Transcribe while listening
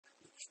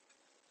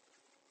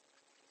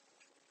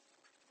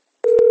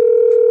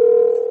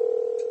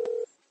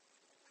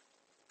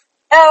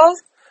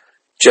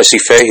Jessie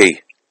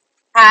Fahay.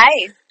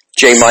 Hi.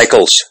 Jay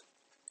Michaels.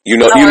 You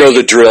know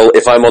the drill.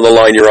 If I'm on the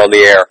line, you're on the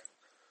air.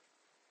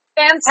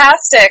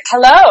 Fantastic.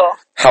 Hello.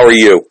 How are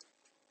you?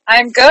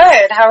 I'm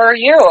good. How are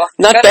you?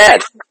 Not good.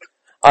 bad.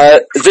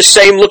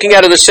 Looking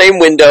out of the same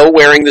window,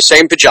 wearing the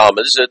same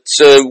pajamas. It's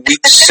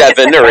week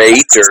 7 or 8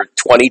 or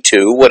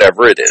 22,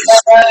 whatever it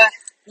is.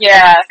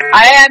 Yeah,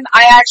 I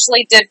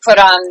actually did put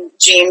on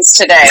jeans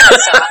today,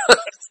 so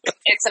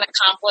it's an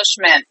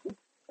accomplishment,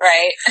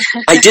 right?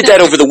 I did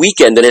that over the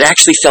weekend, and it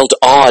actually felt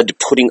odd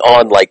putting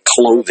on, like,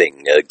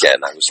 clothing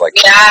again. I was like...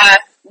 Yeah,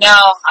 no,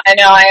 I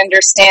know, I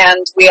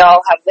understand. We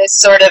all have this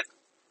sort of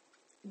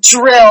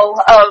drill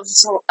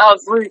of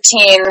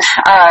routine,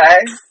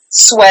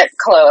 sweats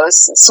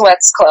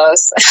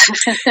clothes.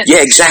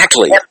 Yeah,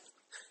 exactly. Yep.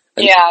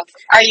 Yeah.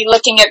 Are you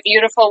looking at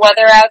beautiful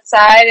weather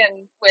outside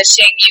and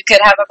wishing you could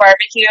have a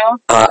barbecue?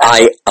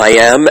 I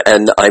am,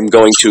 and I'm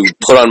going to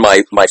put on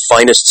my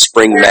finest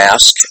spring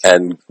mask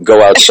and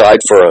go outside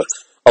for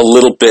a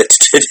little bit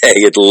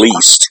today at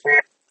least.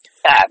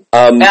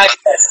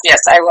 Yes,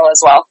 I will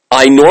as well.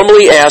 I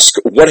normally ask,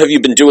 what have you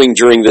been doing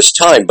during this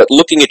time? But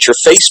looking at your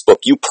Facebook,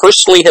 you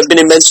personally have been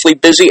immensely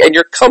busy, and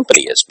your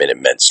company has been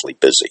immensely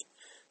busy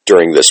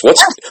during this.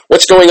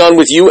 What's going on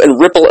with you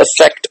and Ripple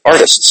Effect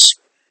Artists?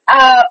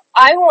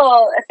 I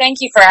will, thank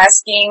you for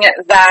asking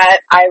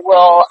that. I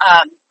will,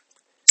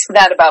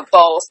 that about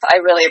both. I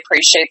really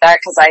appreciate that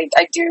because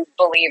I do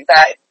believe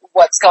that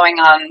what's going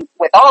on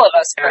with all of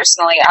us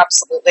personally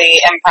absolutely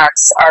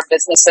impacts our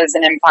businesses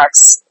and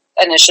impacts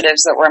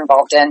initiatives that we're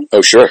involved in.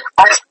 Oh, sure.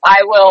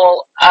 I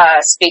will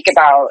speak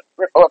about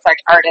Ripple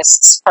Effect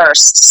Artists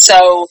first.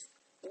 So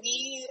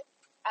we,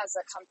 as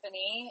a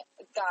company,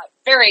 got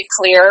very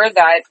clear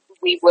that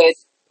we would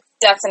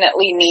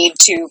definitely need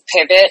to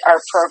pivot our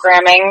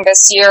programming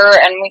this year,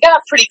 and we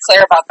got pretty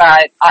clear about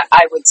that,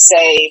 I would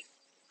say,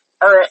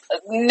 or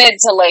mid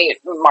to late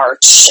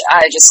March.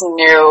 I just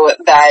knew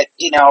that,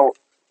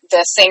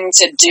 the thing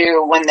to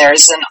do when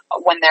there's an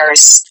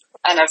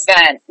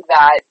event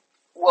that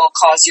will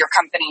cause your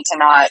company to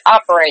not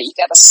operate, you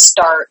got to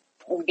start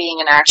being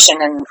in action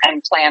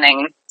and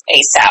planning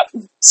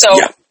ASAP. So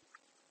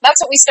That's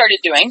what we started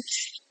doing,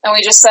 and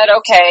we just said,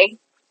 okay,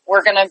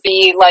 we're going to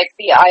be like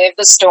the eye of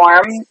the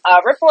storm.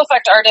 Ripple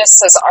Effect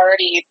Artists has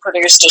already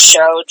produced a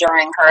show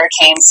during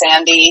Hurricane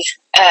Sandy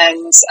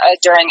and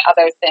during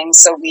other things,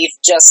 so we've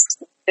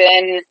just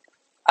been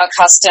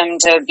accustomed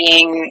to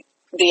being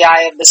the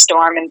eye of the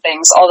storm and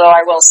things, although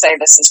I will say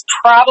this is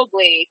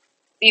probably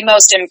the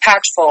most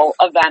impactful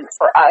event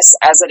for us,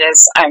 as it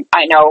is,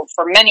 I know,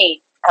 for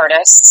many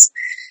artists.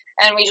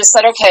 And we just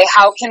said, okay,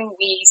 how can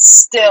we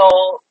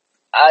still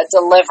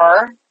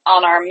deliver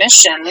on our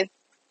mission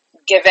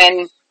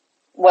given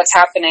what's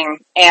happening?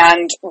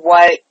 And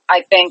what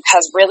I think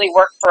has really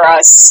worked for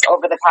us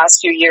over the past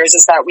few years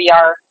is that we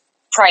are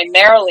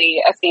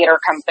primarily a theater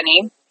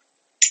company,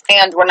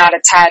 and we're not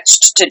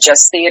attached to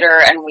just theater,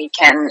 and we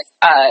can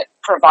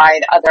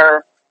provide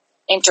other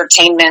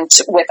entertainment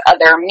with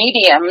other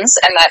mediums,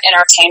 and that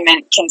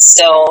entertainment can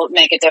still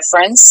make a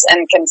difference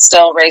and can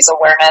still raise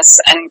awareness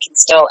and can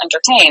still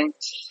entertain.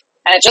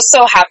 And it just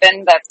so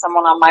happened that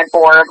someone on my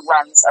board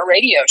runs a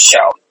radio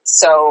show.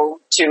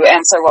 So to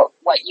answer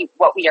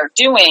what we are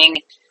doing,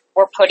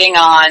 we're putting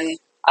on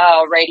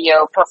a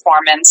radio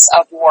performance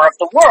of War of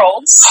the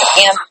Worlds,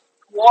 and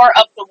War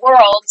of the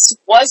Worlds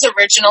was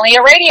originally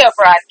a radio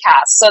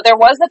broadcast. So there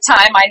was a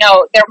time, I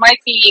know there might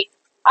be,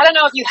 I don't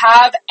know if you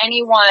have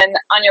anyone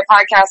on your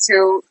podcast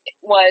who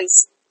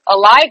was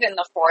alive in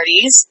the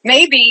 40s,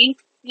 maybe,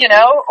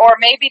 or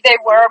maybe they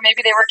were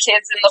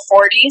kids in the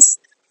 40s.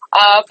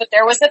 But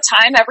there was a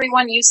time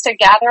everyone used to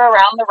gather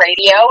around the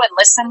radio and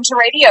listen to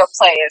radio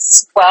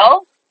plays.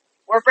 Well,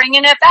 we're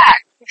bringing it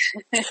back.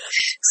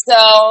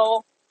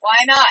 So why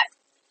not?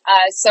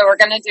 So we're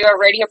going to do a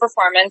radio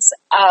performance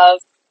of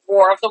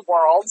War of the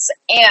Worlds,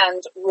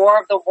 and War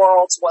of the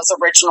Worlds was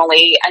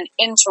originally an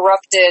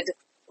interrupted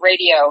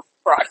radio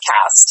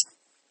broadcast.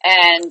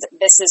 And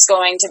this is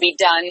going to be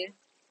done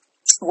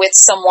with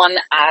someone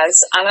as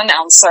an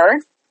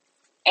announcer,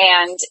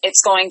 and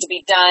it's going to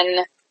be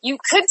done, you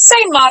could say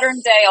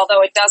modern day,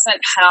 although it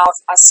doesn't have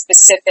a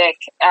specific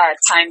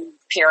time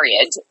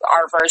period,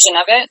 our version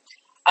of it.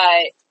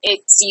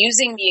 It's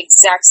using the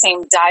exact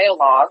same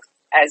dialogue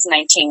as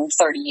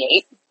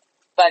 1938,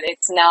 but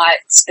it's not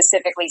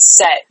specifically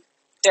set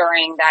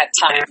during that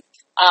time.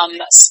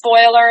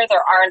 Spoiler,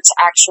 there aren't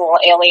actual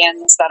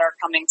aliens that are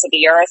coming to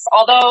the Earth,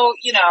 although,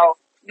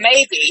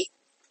 maybe,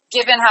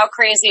 given how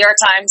crazy our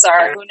times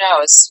are, who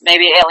knows,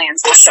 maybe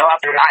aliens will show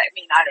up.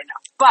 I don't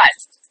know. But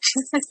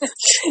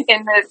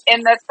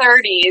in the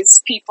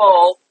 30s,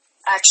 people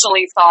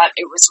actually thought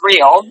it was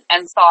real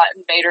and thought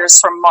invaders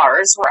from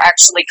Mars were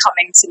actually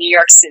coming to New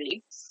York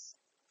City.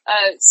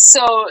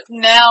 So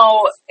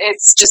now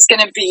it's just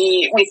going to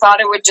be, we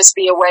thought it would just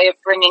be a way of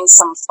bringing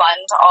some fun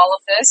to all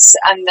of this.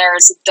 And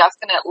there's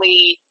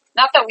definitely,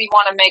 not that we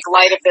want to make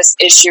light of this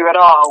issue at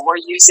all.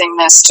 We're using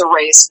this to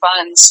raise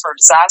funds for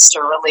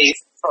disaster relief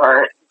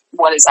for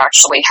what is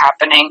actually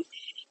happening.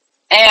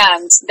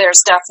 And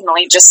there's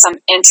definitely just some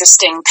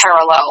interesting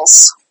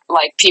parallels.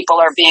 Like, people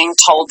are being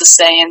told to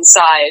stay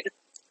inside.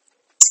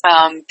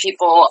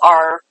 People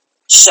are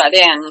shut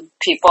in.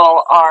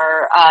 People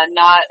are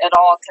not at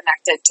all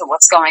connected to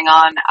what's going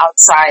on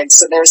outside.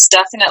 So there's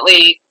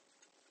definitely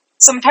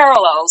some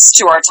parallels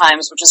to our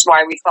times, which is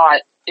why we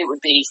thought it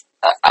would be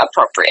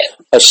appropriate.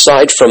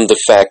 Aside from the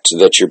fact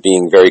that you're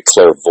being very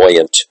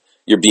clairvoyant,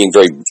 you're being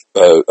very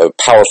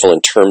powerful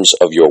in terms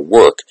of your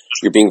work,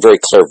 you're being very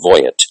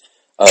clairvoyant.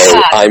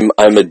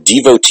 I'm a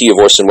devotee of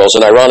Orson Welles,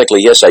 and ironically,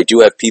 yes, I do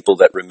have people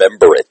that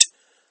remember it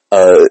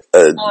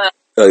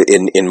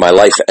in my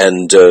life,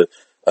 and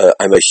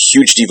I'm a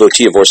huge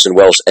devotee of Orson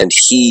Welles, and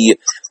he,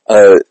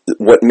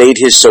 what made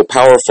his so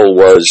powerful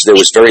was there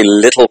was very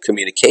little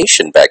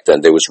communication back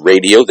then. There was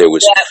radio, there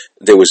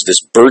was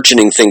this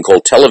burgeoning thing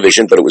called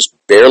television, but it was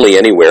barely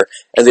anywhere,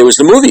 and there was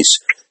the movies.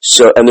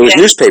 So, and there was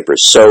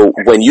newspapers. So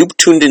when you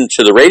tuned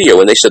into the radio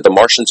and they said the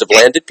Martians have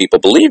landed, people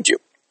believed you.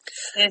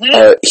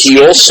 Mm-hmm. He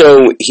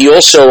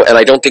also, and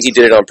I don't think he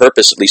did it on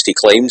purpose, at least he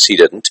claims he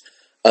didn't,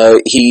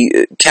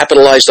 he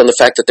capitalized on the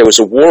fact that there was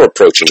a war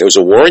approaching. There was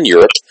a war in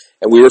Europe,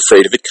 and we were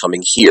afraid of it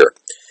coming here.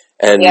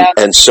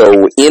 And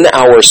so in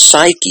our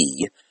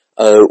psyche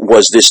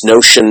was this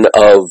notion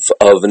of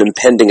an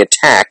impending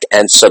attack,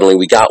 and suddenly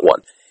we got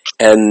one.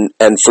 And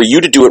for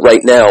you to do it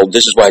right now,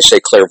 this is why I say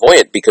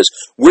clairvoyant, because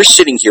we're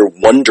sitting here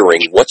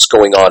wondering what's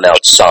going on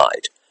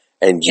outside,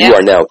 and you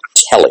are now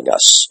telling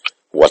us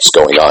what's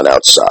going on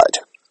outside.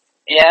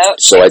 Yeah.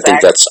 So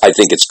exactly. I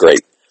think it's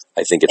great.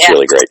 I think it's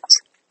really great.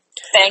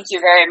 Thank you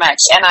very much.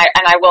 And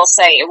I will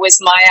say it was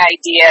my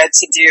idea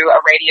to do a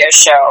radio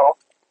show.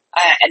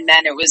 And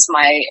then it was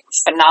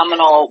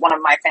one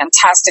of my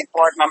fantastic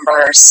board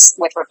members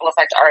with Ripple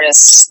Effect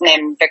Artists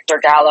named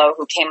Victor Gallo,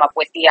 who came up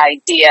with the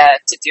idea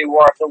to do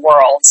War of the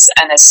Worlds.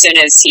 And as soon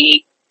as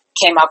he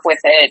came up with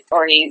it,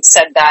 or he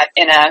said that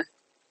in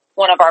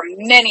one of our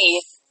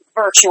many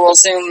virtual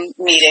Zoom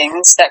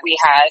meetings that we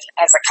had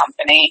as a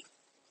company,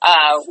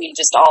 we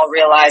just all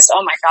realized,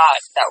 oh my God,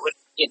 that would,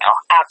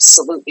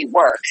 absolutely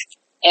work.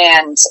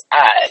 And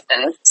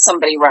then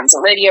somebody runs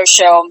a radio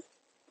show.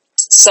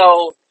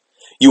 So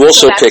you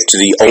also picked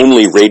the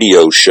only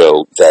radio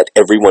show that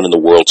everyone in the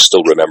world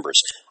still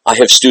remembers. I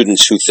have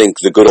students who think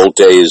the good old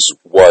days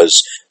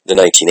was the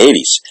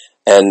 1980s.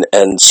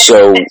 And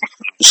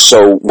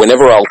so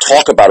whenever I'll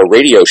talk about a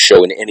radio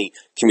show in any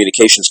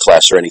communications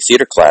class or any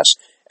theater class,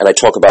 and I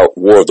talk about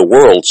War of the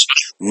Worlds,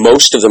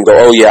 most of them go,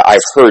 oh yeah,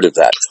 I've heard of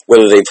that.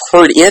 Whether they've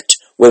heard it,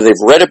 whether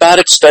they've read about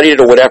it, studied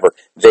it, or whatever,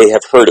 they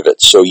have heard of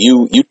it. So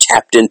you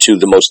tapped into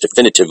the most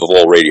definitive of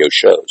all radio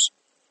shows.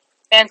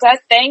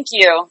 Fantastic. Thank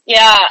you.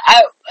 Yeah,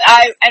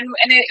 and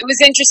it was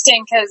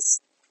interesting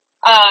because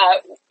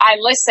I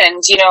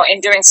listened,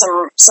 in doing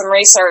some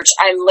research,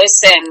 I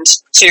listened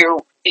to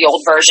the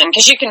old version,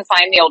 because you can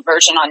find the old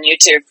version on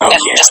YouTube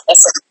just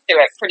listen to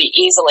it pretty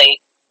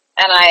easily.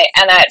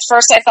 And at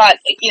first I thought,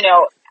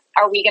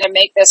 are we going to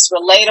make this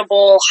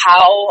relatable?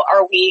 How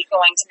are we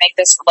going to make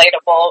this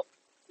relatable?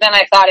 Then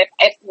I thought,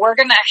 if we're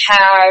going to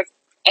have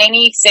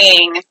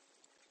anything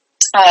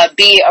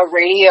be a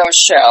radio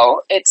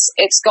show,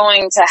 it's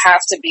going to have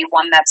to be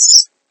one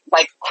that's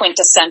like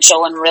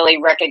quintessential and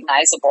really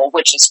recognizable,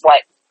 which is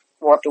what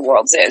War of the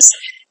Worlds is.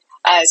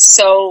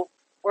 So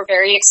we're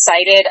very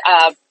excited.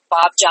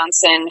 Bob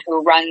Johnson,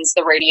 who runs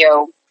the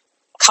radio,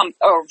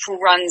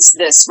 who runs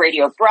this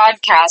radio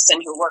broadcast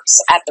and who works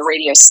at the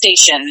radio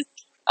station,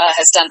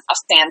 has done a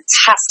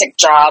fantastic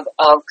job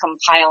of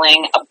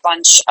compiling a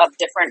bunch of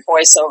different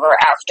voiceover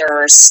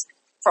actors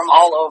from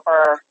all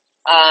over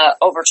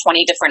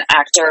 20 different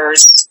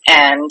actors,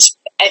 and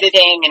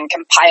editing and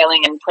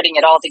compiling and putting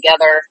it all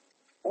together.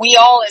 We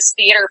all, as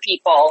theater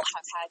people,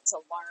 have had to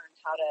learn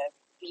how to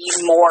be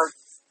more,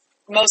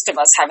 most of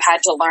us have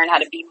had to learn how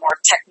to be more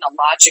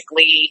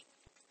technologically,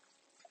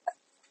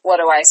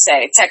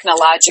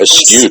 technologically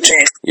astute.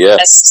 Serious.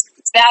 Yes.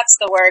 That's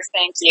the word,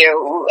 thank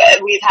you.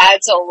 We've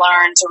had to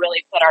learn to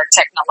really put our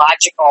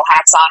technological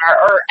hats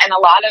on, and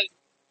a lot of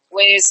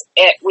ways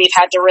we've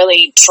had to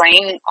really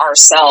train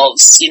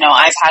ourselves.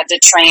 I've had to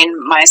train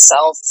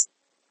myself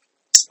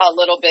a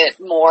little bit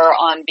more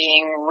on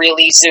being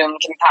really Zoom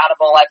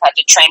compatible. I've had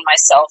to train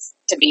myself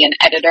to be an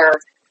editor.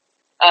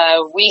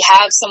 We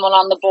have someone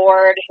on the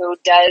board who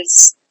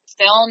does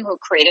film, who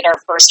created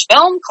our first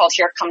film called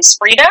Here Comes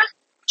Frida,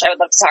 which I would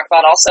love to talk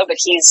about also, but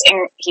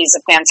he's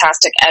a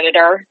fantastic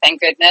editor,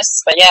 thank goodness.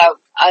 But yeah,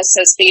 us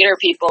as theater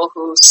people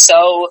who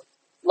so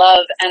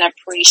love and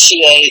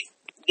appreciate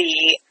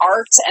the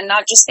art, and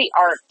not just the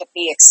art, but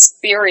the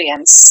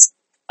experience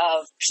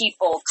of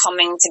people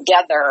coming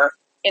together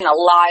in a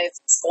live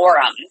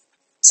forum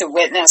to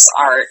witness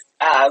art,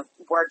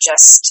 we're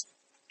just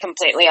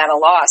completely at a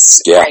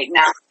loss right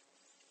now.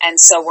 And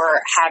so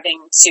we're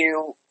having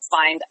to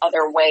find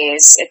other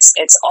ways.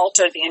 It's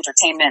altered the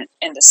entertainment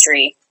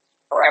industry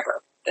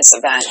forever, this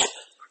event.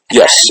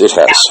 Yes, it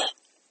has.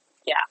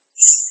 Yeah.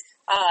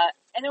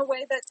 In a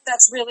way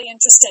that's really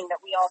interesting that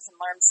we all can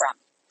learn from.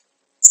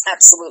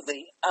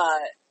 Absolutely.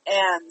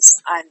 And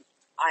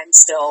I'm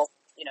still,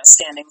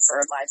 standing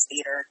for live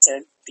theater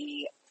to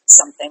be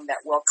something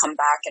that will come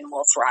back and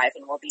will thrive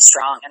and will be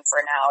strong. And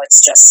for now,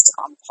 it's just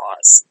on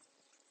pause.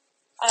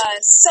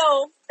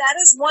 So that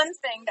is one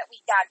thing that we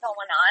got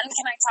going on.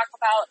 Can I talk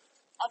about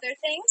other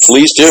things?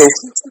 Please do.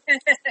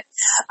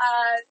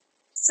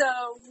 So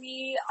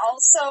we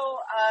also,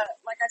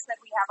 like I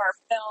said, we have our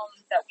film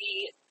that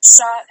we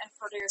shot and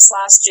produced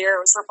last year.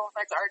 It was Ripple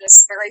Effect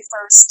Artists' very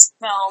first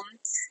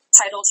film,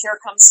 titled Here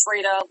Comes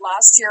Frida.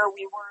 Last year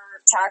we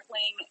were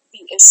tackling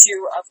the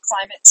issue of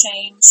climate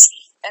change.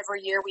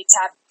 Every year we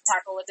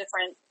tackle a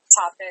different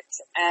topic,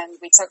 and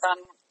we took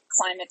on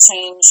climate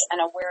change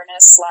and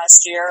awareness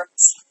last year.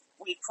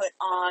 We put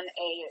on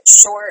a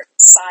short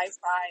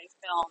sci-fi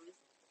film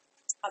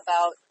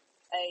about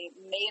a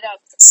made-up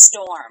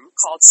storm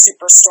called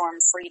Superstorm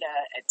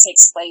Frida. It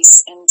takes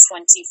place in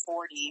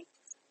 2040,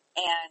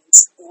 and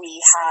we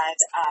had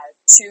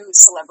two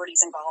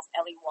celebrities involved.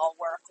 Ellie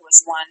Walwork was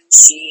one.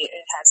 She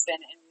has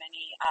been in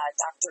many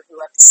Doctor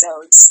Who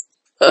episodes.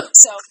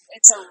 So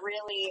it's a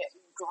really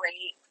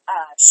great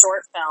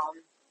short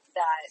film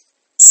that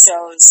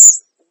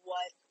shows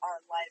what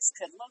our life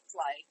could look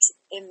like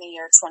in the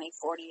year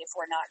 2040 if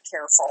we're not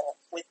careful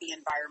with the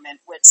environment,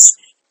 which,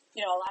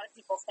 a lot of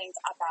people think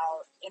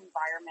about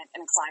environment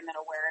and climate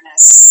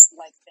awareness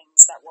like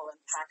things that will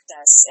impact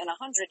us in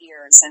 100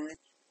 years, and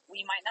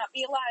we might not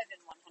be alive in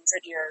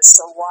 100 years,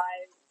 so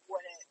why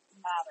would it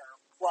matter?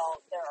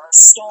 Well, there are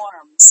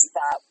storms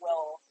that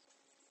will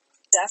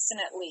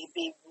definitely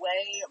be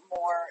way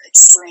more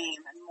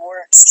extreme than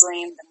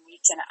we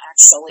can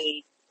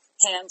actually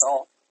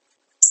handle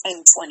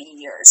in 20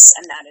 years,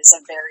 and that is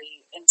in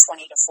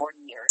 20 to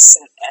 40 years,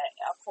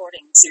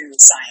 according to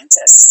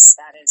scientists,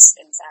 that is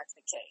in fact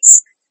the case.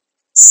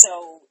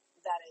 So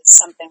that is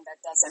something that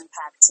does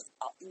impact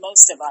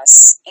most of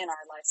us in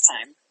our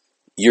lifetime.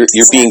 You're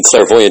being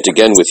clairvoyant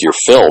again with your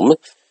film,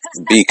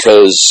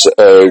 because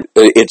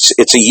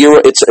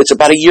it's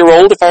about a year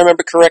old, if I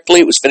remember correctly.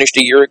 It was finished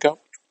a year ago.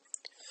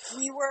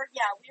 We were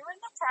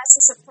in the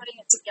process of putting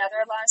it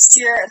together last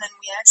year, and then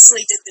we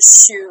actually did the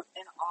shoot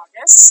in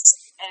August,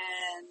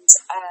 and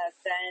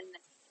then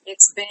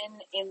it's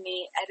been in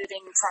the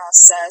editing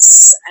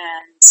process,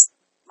 and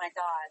my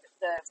God,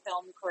 the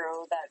film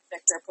crew that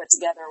Victor put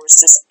together was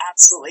just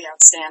absolutely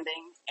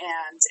outstanding,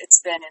 and it's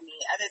been in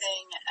the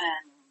editing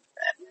and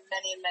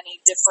many,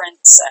 many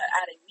different,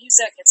 adding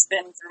music. It's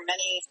been through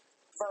many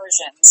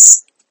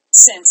versions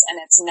since, and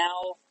it's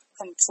now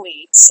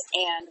complete,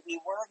 and we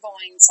were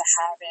going to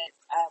have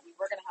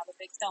a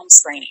big film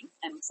screening,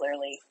 and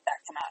clearly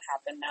that cannot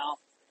happen now.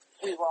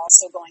 We were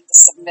also going to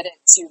submit it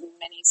to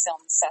many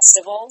film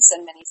festivals,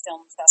 and many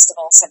film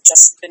festivals have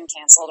just been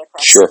canceled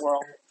across the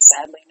world,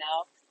 sadly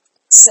now.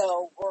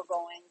 So we're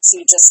going to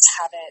just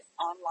have it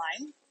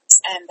online,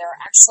 and there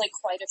are actually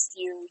quite a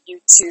few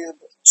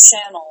YouTube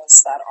channels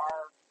that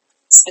are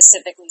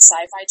specifically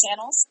sci-fi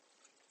channels.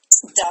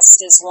 Dust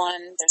is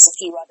one, there's a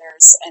few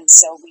others, and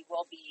so we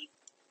will be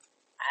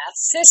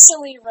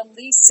officially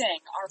releasing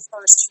our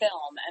first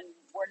film, and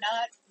we're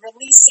not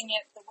releasing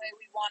it the way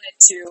we wanted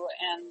to,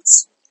 and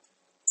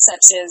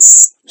such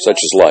is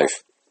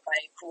life.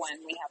 Like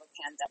when we have a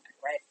pandemic,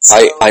 right? So,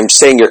 I'm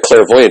saying you're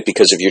clairvoyant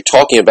because if you're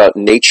talking about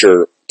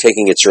nature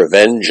taking its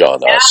revenge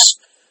on us,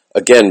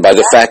 again, by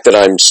the fact that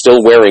I'm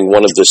still wearing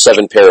one of the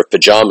 7 pair of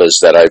pajamas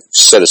that I've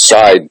set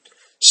aside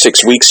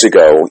 6 weeks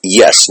ago,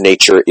 yes,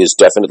 nature is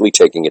definitely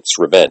taking its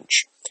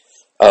revenge.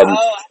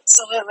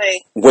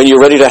 Absolutely. When you're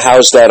ready to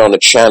house that on a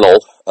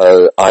channel,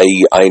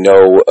 I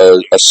know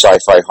a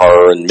sci-fi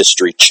horror and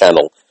mystery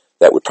channel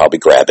that would probably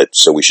grab it,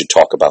 so we should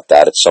talk about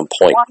that at some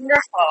point.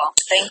 Wonderful.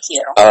 Thank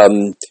you.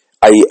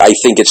 I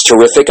think it's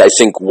terrific. I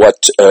think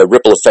what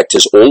Ripple Effect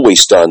has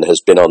always done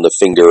has been on the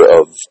finger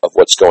of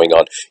what's going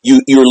on.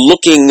 You're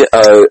looking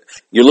at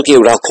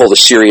what I'll call the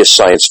serious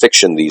science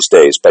fiction these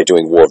days by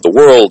doing War of the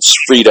Worlds,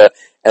 Frida,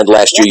 and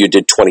last year you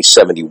did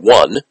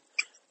 2071.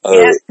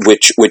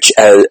 Which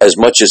as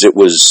much as it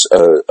was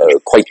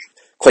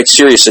quite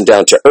serious and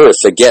down to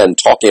earth, again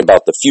talking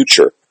about the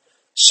future.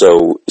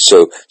 So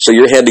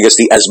you're handing us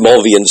the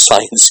Asimovian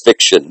science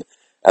fiction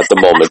at the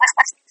moment.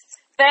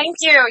 Thank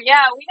you.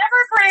 Yeah, we never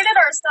created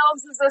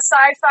ourselves as a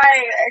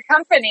sci-fi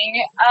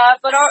company,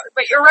 but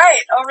you're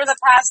right. Over the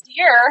past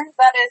year,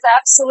 that is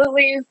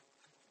absolutely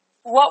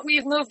what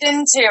we've moved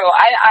into.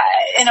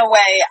 I in a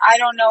way, I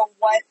don't know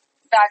what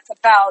that's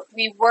about.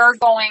 We were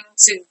going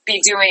to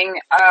be doing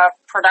a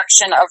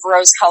production of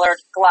Rose-Colored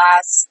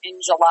Glass in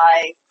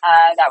July.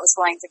 That was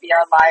going to be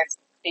our live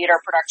theater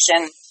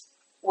production,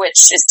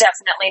 which is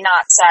definitely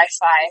not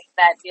sci-fi.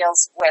 That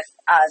deals with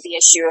the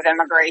issue of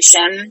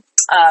immigration,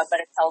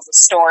 but it tells a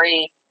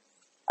story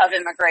of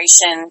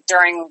immigration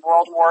during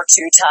World War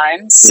II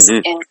times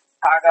in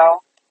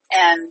Chicago,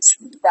 and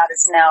that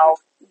is now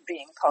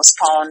being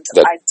postponed.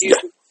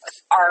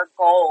 Our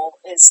goal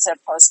is to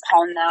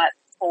postpone that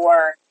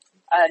for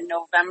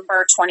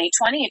November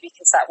 2020,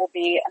 because that will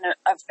be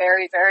a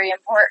very, very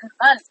important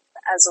month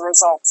as a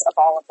result of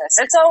all of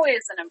this. It's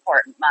always an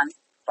important month,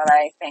 but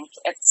I think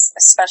it's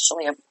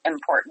especially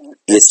important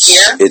this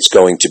year. It's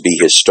going to be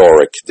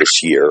historic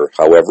this year.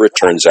 However it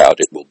turns out,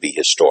 it will be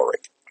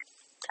historic.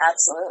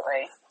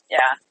 Absolutely.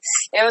 Yeah.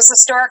 It was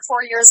historic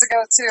 4 years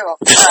ago, too.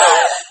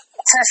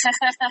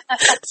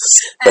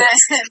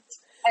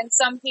 And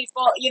some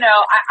people,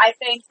 I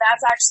think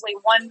that's actually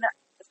one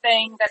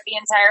thing that the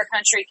entire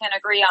country can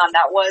agree on.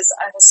 That was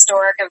a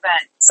historic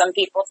event. Some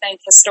people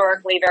think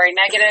historically very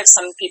negative.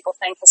 Some people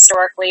think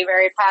historically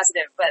very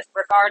positive. But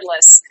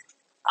regardless,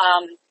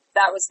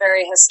 that was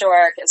very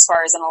historic as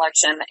far as an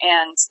election.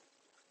 And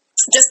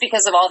just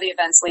because of all the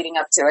events leading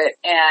up to it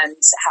and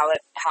how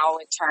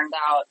it turned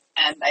out.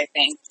 And I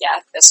think,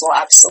 this will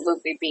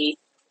absolutely be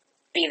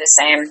the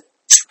same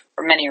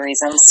for many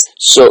reasons.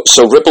 So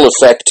Ripple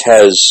Effect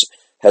has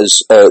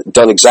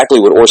done exactly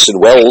what Orson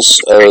Welles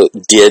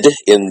did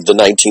in the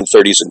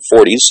 1930s and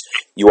 40s.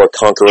 You are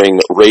conquering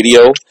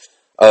radio,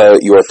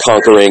 you are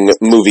conquering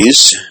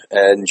movies,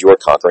 and you are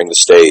conquering the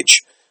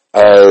stage.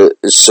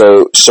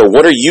 So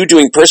what are you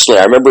doing personally?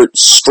 I remember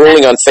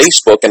scrolling on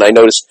Facebook, and I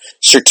noticed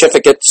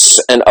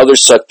certificates and other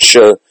such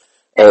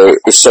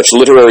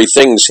literary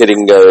things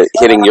hitting your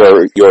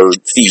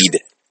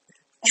feed.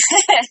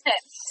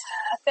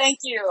 Thank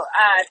you.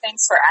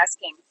 Thanks for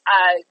asking.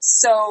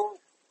 So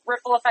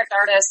Ripple Effect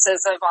Artists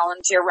is a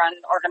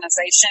volunteer-run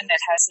organization.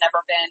 It has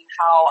never been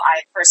how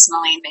I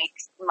personally make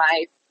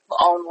my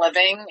own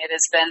living. It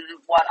has been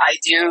what I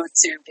do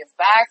to give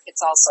back.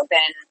 It's also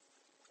been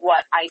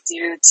what I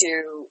do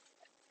to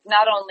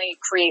not only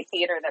create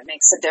theater that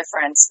makes a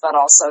difference, but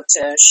also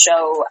to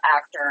show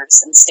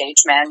actors and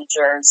stage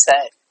managers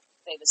that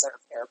they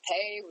deserve fair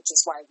pay, which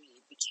is why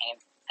we became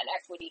an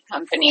equity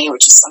company,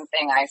 which is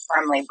something I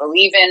firmly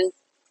believe in.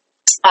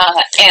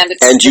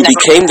 And you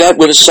became that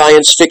with a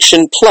science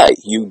fiction play.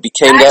 You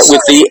became that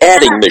with the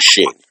adding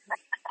machine.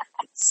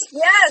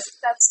 Yes,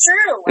 that's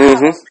true. Wow,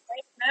 mm-hmm.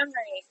 Great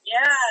memory.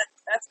 Yeah,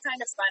 that's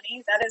kind of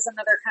funny. That is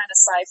another kind of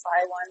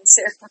sci-fi one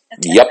too.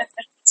 Yep.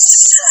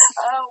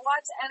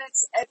 And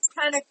it's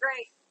kind of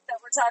great that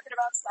we're talking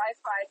about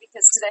sci-fi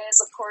because today is,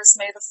 of course,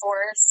 May the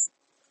 4th.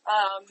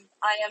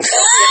 I am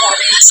guilty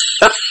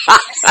of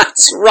having...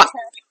 That's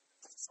right.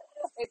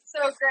 It's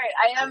so great.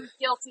 I am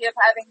guilty of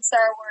having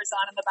Star Wars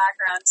on in the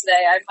background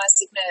today, I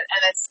must admit.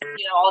 And it's,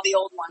 all the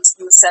old ones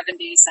from the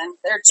 70s, and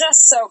they're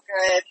just so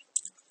good.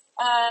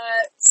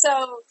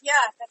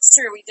 That's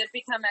true. We did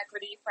become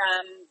equity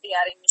from the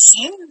adding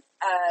machine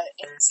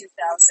in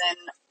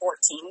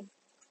 2014.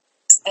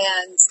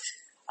 And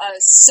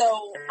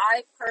so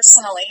I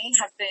personally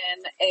have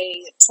been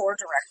a tour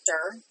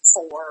director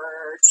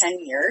for 10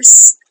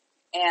 years.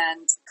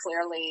 And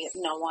clearly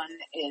no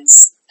one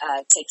is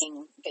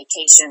taking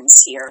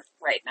vacations here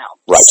right now.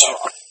 Right. So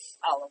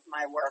all of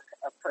my work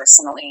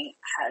personally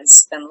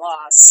has been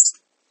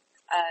lost.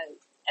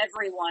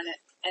 Everyone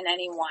and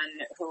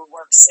anyone who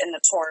works in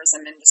the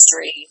tourism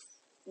industry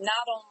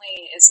not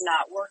only is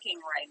not working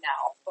right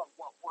now, but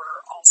what we're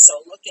also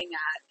looking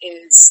at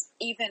is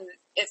even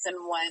if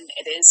and when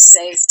it is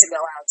safe to go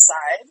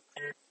outside,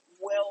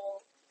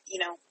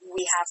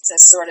 we have to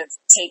sort of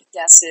take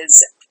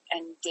guesses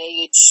and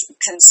gauge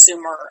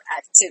consumer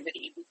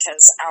activity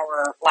because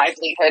our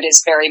livelihood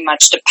is very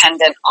much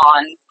dependent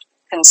on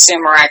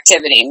consumer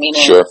activity,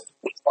 meaning sure.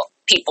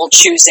 people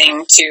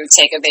choosing to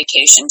take a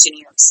vacation to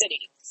New York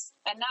City.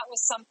 And that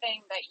was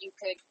something that you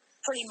could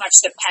pretty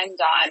much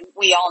depend on.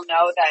 We all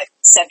know that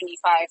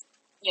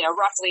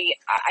roughly,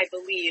 I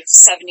believe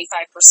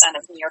 75%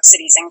 of New York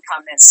City's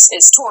income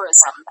is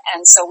tourism.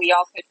 And so we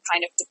all could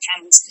kind of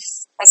depend,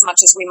 as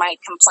much as we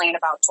might complain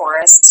about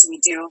tourists, we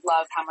do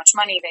love how much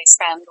money they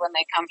spend when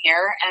they come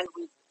here. And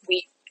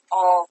we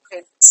all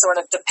could sort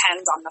of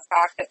depend on the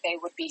fact that they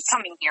would be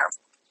coming here.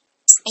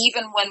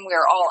 Even when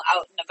we're all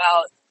out and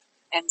about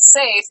and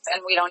safe,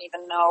 and we don't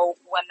even know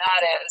when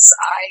that is,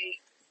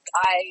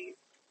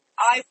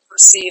 I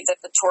perceive that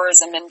the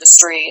tourism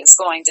industry is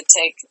going to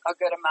take a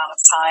good amount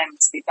of time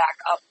to be back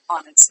up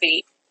on its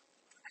feet.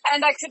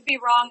 And I could be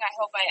wrong. I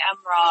hope I am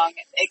wrong.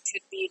 It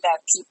could be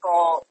that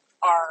people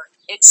are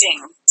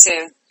itching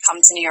to come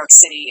to New York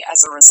City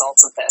as a result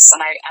of this.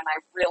 And I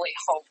really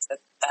hope that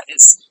that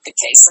is the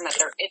case and that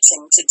they're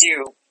itching to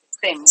do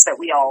things that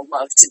we all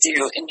love to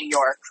do in New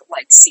York,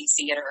 like see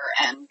theater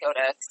and go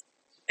to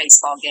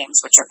baseball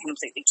games, which are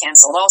completely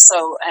canceled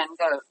also, and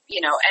go,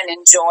 and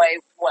enjoy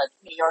what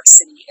New York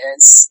City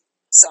is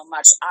so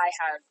much. I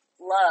have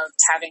loved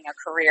having a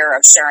career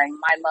of sharing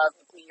my love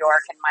of New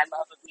York and my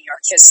love of New York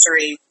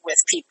history with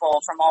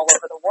people from all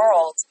over the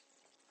world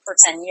for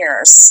 10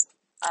 years.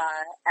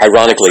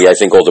 Ironically, I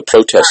think all the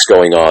protests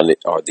going on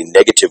are the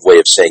negative way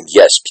of saying,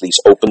 yes, please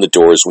open the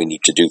doors, we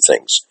need to do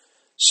things.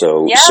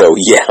 I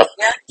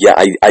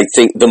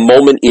think the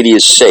moment it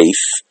is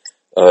safe,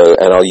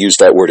 and I'll use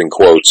that word in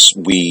quotes,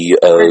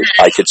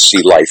 I could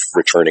see life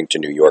returning to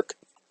New York.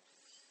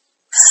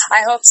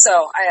 I hope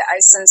so. I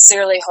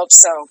sincerely hope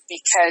so,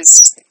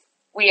 because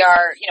we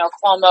are,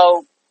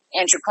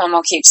 Andrew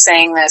Cuomo keeps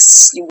saying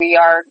this, we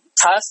are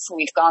tough.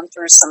 We've gone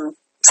through some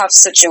tough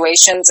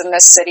situations in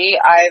this city.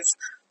 I've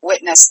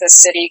witnessed the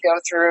city go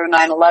through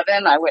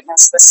 9/11. I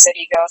witnessed the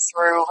city go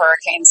through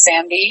Hurricane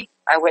Sandy.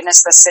 I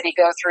witnessed the city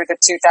go through the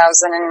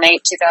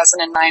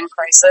 2008-2009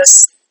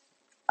 crisis.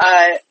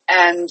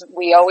 And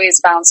we always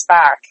bounce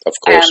back. Of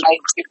course. And I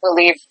do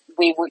believe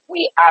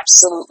we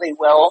absolutely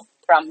will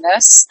from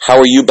this. How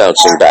are you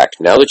bouncing back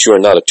now that you are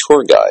not a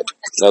tour guide?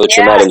 Now that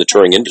you're not in the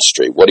touring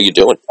industry, what are you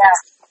doing?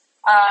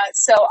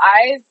 So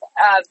I've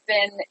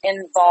been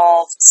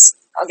involved.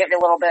 I'll give you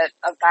a little bit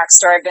of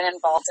backstory. I've been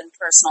involved in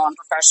personal and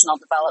professional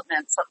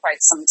development for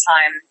quite some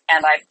time,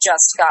 and I've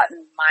just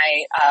gotten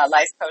my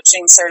life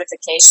coaching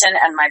certification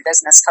and my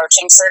business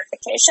coaching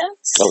certification.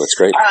 Oh, that's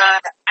great.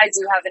 I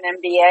do have an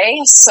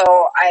MBA, so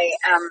I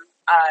am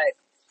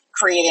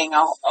creating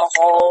a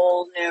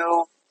whole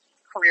new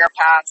career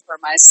path for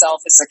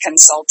myself as a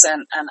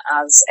consultant and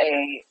as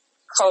a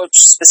coach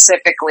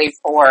specifically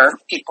for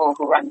people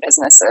who run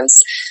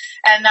businesses.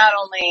 And not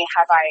only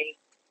have I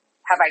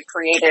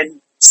created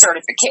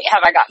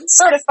have I gotten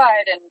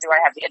certified and do I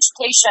have the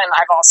education,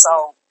 I've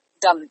also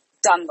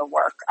done the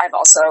work. I've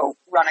also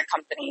run a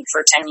company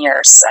for 10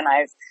 years, and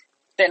I've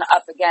been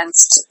up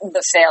against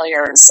the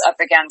failures, up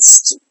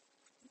against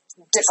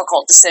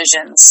difficult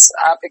decisions,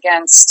 up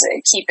against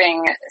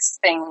keeping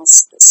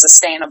things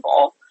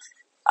sustainable.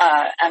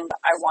 And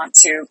I want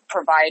to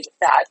provide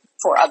that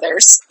for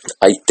others.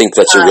 I think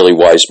that's a really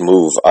wise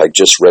move. I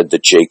just read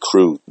that J.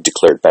 Crew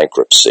declared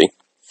bankruptcy.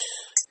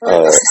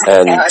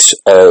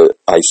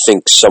 I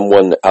think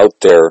someone out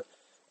there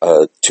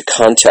to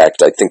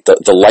contact, I think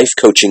the life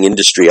coaching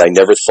industry I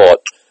never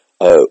thought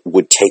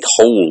would take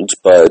hold,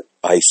 but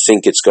I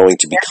think it's going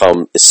to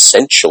become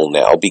essential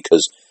now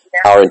because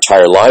our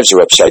entire lives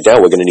are upside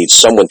down. We're going to need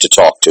someone to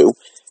talk to.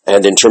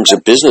 And in terms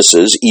of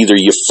businesses, either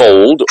you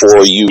fold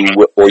or you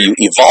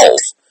evolve.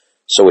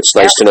 So it's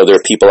nice to know there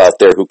are people out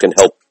there who can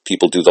help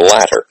people do the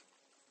latter.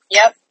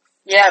 Yep.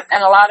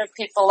 And a lot of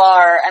people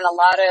are, and a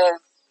lot of,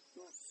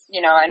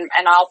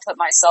 and I'll put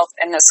myself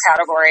in this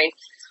category.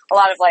 A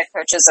lot of life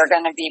coaches are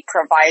going to be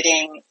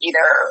providing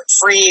either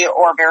free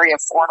or very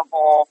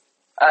affordable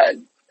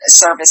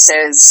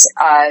services.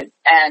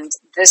 And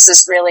this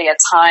is really a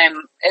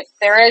time, if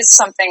there is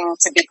something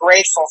to be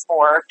grateful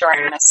for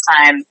during this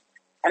time,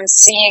 I'm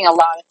seeing a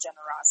lot of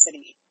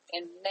generosity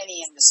in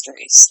many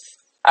industries.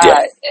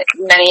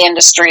 Many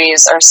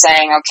industries are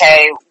saying,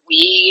 okay,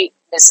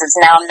 this is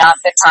now not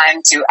the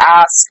time to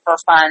ask for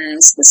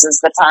funds. This is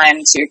the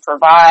time to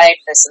provide.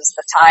 This is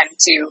the time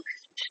to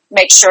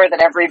make sure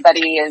that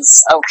everybody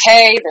is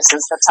okay. This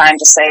is the time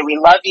to say, we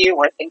love you.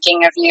 We're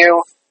thinking of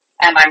you.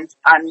 And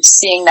I'm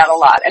seeing that a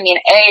lot. I mean,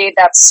 A,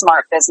 that's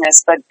smart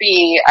business, but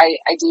B,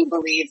 I do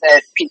believe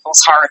that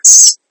people's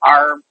hearts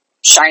are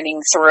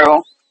shining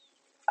through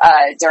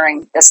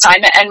during this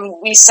time. And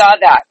we saw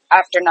that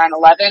after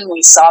 9/11.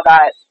 We saw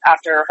that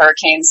after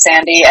Hurricane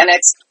Sandy. And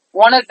it's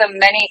one of the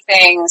many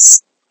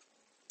things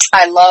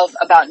I love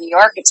about New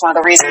York. It's one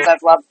of the reasons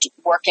I've loved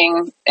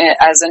working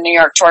as a New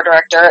York tour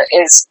director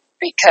is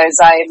because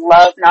I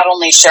love not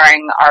only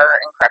sharing our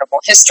incredible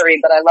history,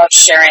 but I love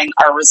sharing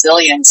our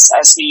resilience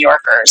as New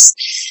Yorkers.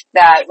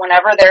 That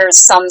whenever there's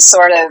some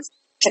sort of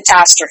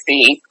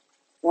catastrophe,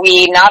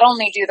 we not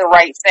only do the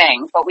right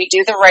thing, but we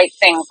do the right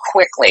thing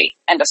quickly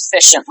and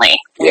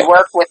efficiently. We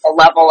work with a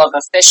level of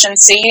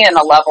efficiency and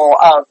a level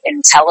of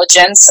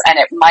intelligence, and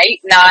it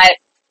might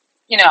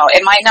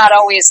not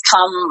always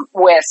come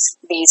with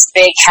these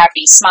big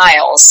happy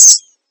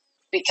smiles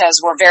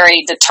because we're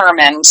very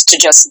determined to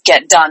just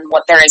get done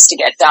what there is to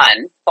get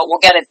done, but we'll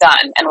get it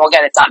done and we'll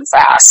get it done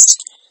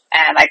fast.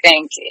 And I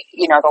think,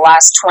 the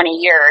last 20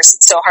 years,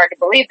 it's so hard to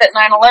believe that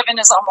 9/11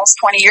 is almost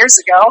 20 years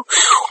ago,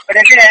 but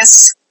it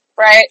is.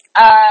 Right.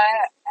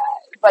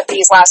 But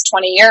these last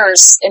 20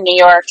 years in New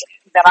York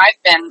that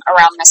I've been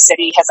around the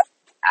city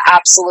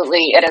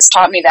it has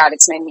taught me that.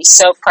 It's made me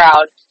so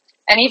proud.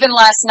 And even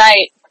last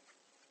night,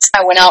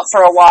 I went out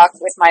for a walk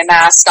with my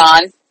mask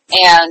on,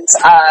 and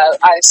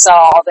I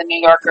saw all the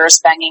New Yorkers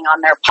banging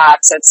on their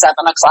pots at 7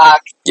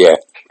 o'clock. Yeah.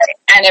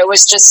 And it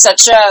was just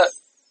such a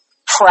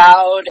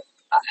proud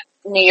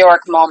New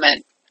York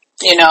moment.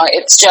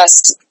 It's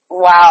just,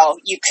 wow,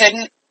 you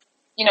couldn't,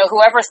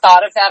 whoever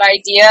thought of that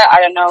idea, I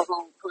don't know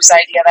whose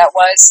idea that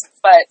was,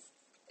 but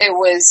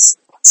it's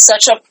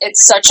such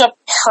a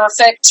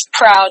perfect,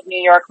 proud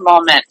New York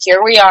moment.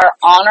 Here we are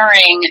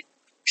honoring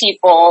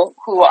people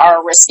who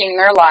are risking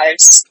their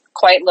lives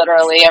quite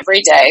literally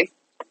every day.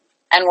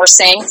 And we're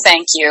saying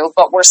thank you,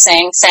 but we're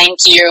saying thank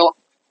you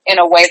in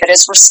a way that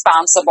is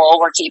responsible.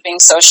 We're keeping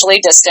socially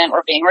distant.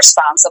 We're being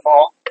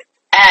responsible.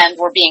 And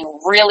we're being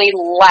really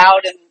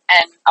loud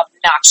and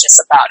obnoxious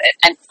about it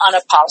and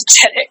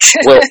unapologetic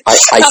well,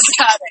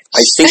 about it.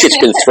 I think it's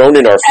been thrown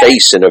in our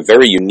face in a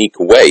very unique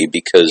way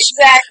because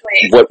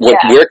what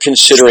we're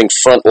considering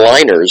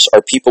frontliners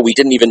are people we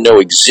didn't even know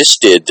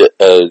existed 2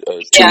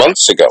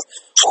 months ago.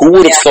 Who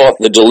would have thought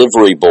the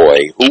delivery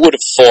boy? Who would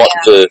have thought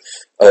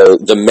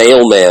the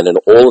mailman and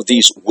all of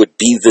these would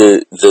be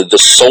the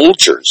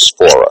soldiers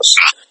for us?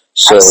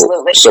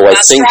 Absolutely. So I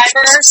bus think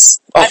drivers.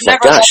 Oh I've my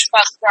never gosh. loved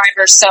bus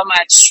drivers so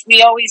much.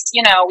 We always,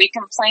 we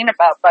complain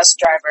about bus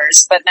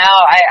drivers, but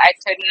now I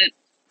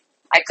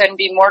couldn't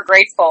be more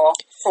grateful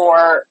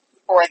for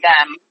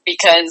them,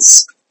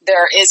 because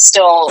there is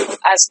still,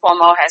 as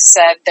Cuomo has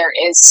said, there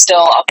is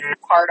still a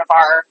part of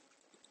our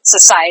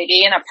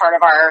society and a part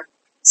of our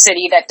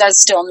city that does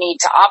still need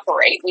to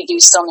operate. We do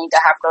still need to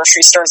have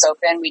grocery stores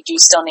open. We do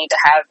still need to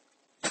have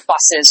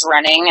buses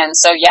running. And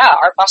so, yeah,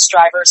 our bus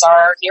drivers are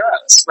our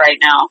heroes right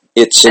now.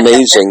 It's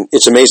amazing.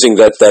 It's amazing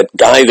that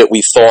guy that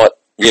we thought,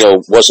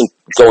 wasn't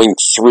going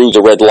through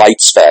the red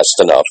lights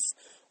fast enough,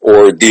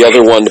 or the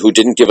other one who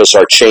didn't give us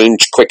our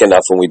change quick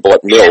enough when we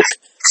bought milk,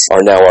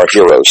 are now our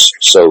heroes.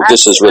 So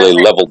this has really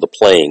leveled the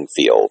playing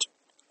field.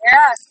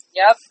 Yeah,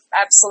 yep,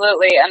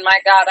 absolutely. And my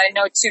God, I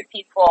know two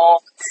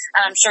people,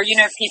 and I'm sure you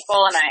know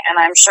people, and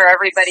I'm sure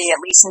everybody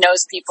at least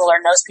knows people or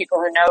knows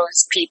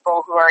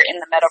people who are in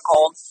the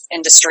medical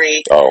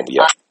industry. Oh,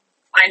 yeah.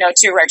 I know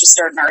two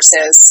registered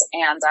nurses,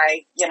 and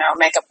I,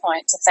 make a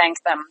point to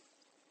thank them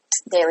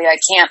daily. I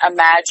can't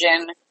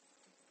imagine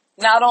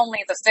not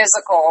only the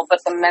physical, but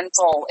the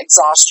mental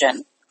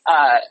exhaustion.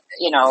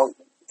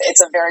 It's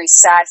a very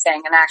sad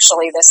thing, and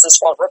actually this is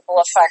what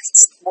Ripple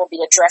Effect will be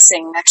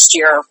addressing next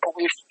year.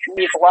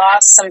 We've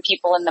lost some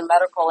people in the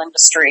medical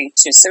industry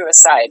to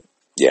suicide.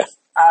 Yeah.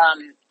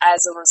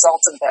 As a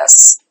result of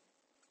this.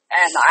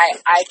 And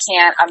I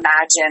can't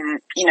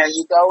imagine,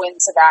 you go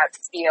into that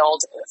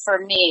field, for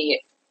me,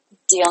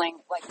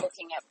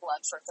 looking at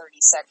blood for 30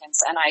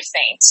 seconds and I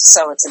faint.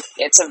 So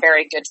it's a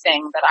very good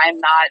thing that I'm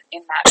not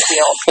in that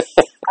field.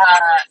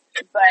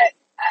 But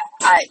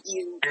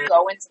you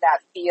go into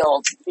that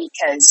field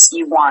because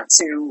you want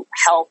to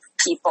help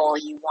people,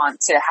 you want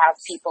to have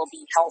people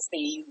be healthy,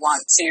 you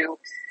want to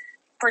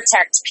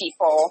protect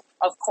people,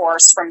 of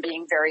course, from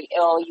being very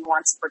ill, you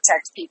want to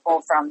protect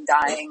people from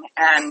dying,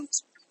 and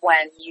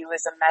when you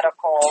as a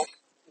medical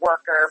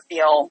worker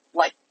feel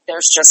like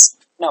there's just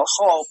no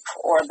hope,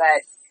 or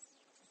that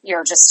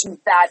you're just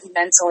that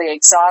mentally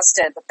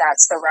exhausted,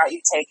 that's the route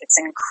you take, it's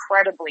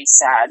incredibly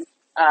sad.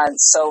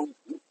 So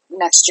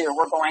next year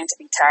we're going to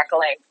be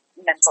tackling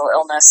mental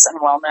illness and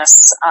wellness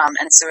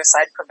and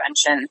suicide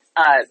prevention.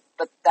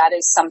 But that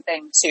is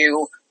something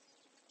to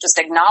just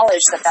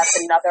acknowledge that's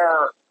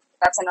another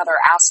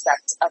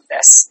aspect of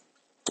this.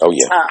 Oh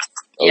yeah.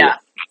 Yeah.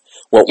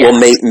 Well,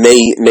 may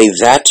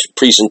that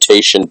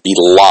presentation be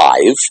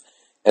live,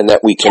 and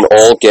that we can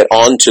all get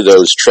onto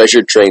those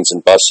treasured trains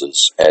and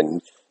buses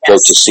and go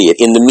to see it.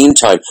 In the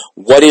meantime,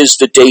 what is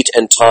the date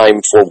and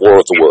time for War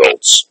of the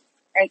Worlds?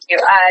 Thank you.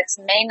 It's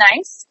May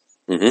 9th,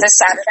 this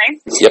Saturday.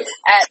 Yep.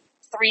 At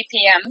 3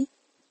 p.m.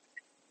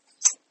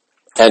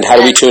 And how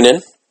do we tune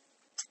in?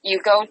 You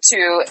go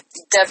to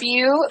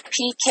WPKN.org.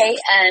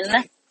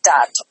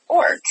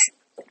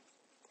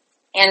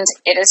 And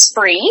it is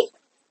free.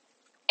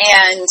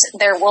 And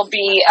there will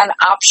be an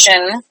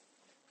option,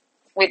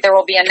 there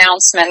will be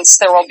announcements,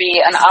 there will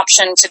be an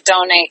option to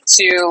donate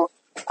to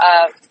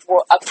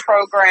a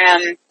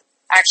program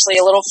actually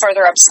a little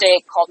further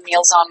upstate called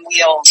Meals on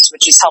Wheels,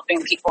 which is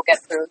helping people get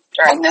food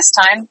during this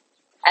time.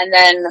 And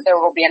then there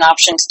will be an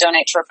option to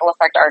donate to Ripple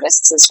Effect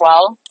artists as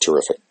well.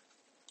 Terrific.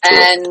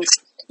 And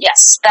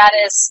yes, that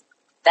is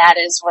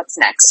what's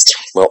next.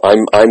 Well,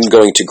 I'm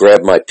going to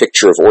grab my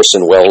picture of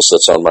Orson Welles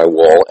that's on my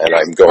wall, and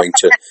I'm going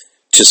to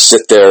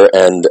sit there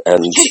and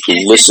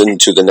listen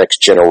to the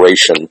next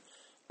generation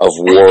of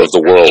War of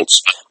the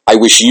Worlds. I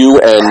wish you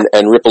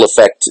and Ripple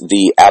Effect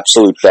the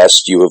absolute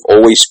best. You have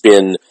always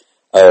been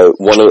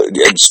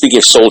speaking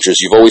of soldiers,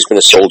 you've always been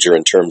a soldier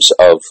in terms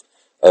of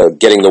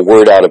getting the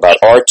word out about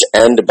art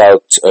and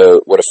about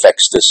what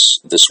affects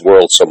this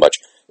world so much.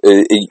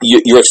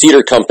 Your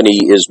theater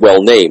company is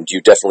well named.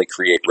 You definitely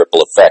create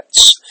ripple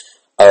effects.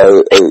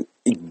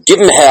 Give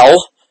them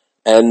hell,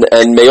 and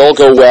may all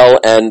go well.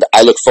 And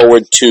I look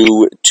forward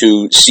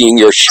to seeing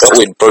your show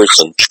in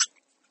person.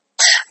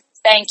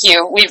 Thank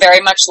you. We very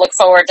much look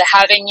forward to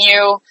having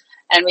you,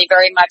 and we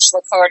very much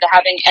look forward to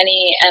having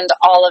any and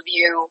all of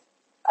you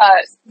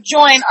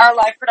join our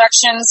live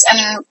productions.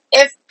 And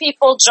if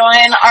people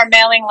join our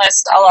mailing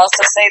list, I'll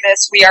also say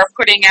this: we are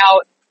putting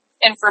out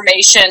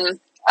information,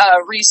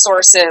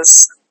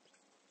 resources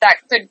that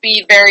could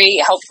be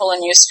very helpful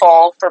and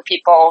useful for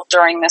people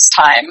during this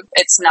time.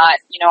 It's not,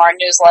 our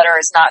newsletter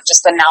is not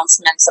just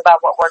announcements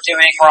about what we're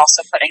doing. We're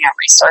also putting out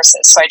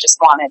resources. So I just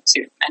wanted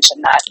to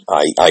mention that.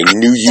 I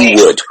knew you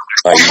would.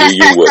 I knew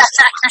you would.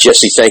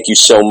 Jessie, thank you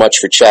so much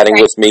for chatting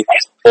with me.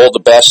 All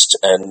the best,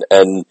 and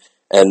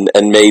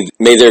may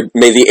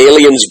the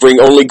aliens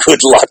bring only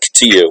good luck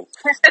to you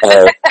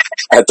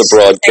at the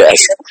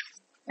broadcast.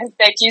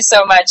 Thank you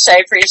so much. I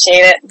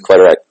appreciate it. Quite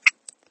all right.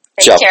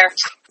 Take care.